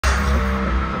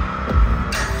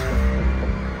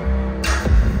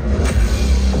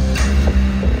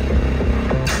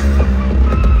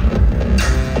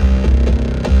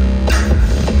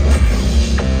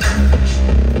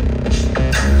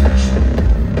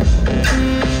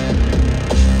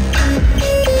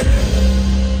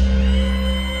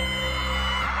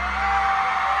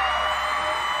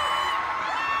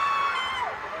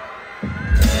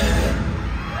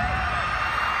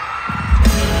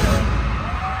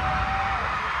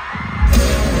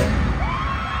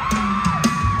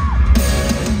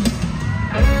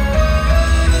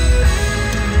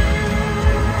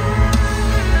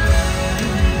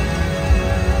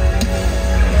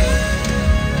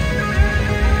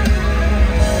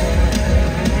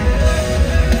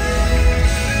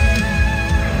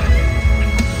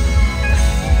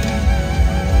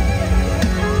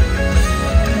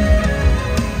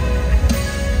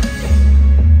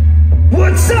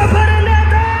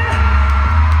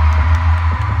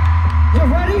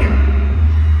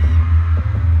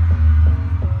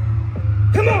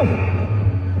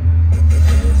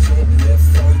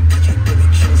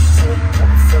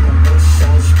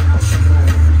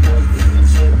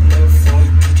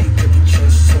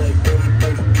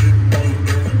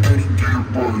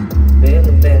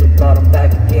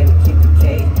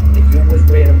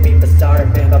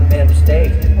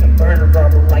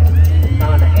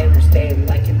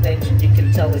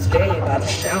tell this day about the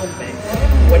sound man.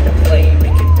 When the flame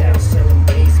make it down, selling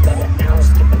bass, got an ounce,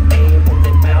 keep a name in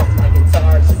their mouth like it's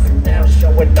hard to pronounce.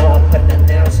 Showing off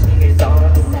unannounced, niggas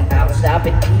on in the house. I've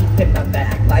been deep in my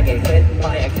back like it hit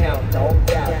my account, no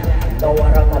doubt. Know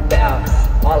what I'm about.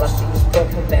 All I see is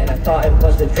Brooklyn, man, I thought it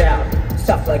was a drought.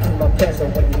 Stop like in my pencil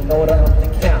when you know that I'm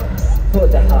the count. Who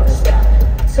the hell is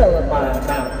that? Tell him my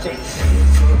amount, Jason.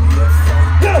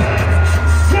 Go!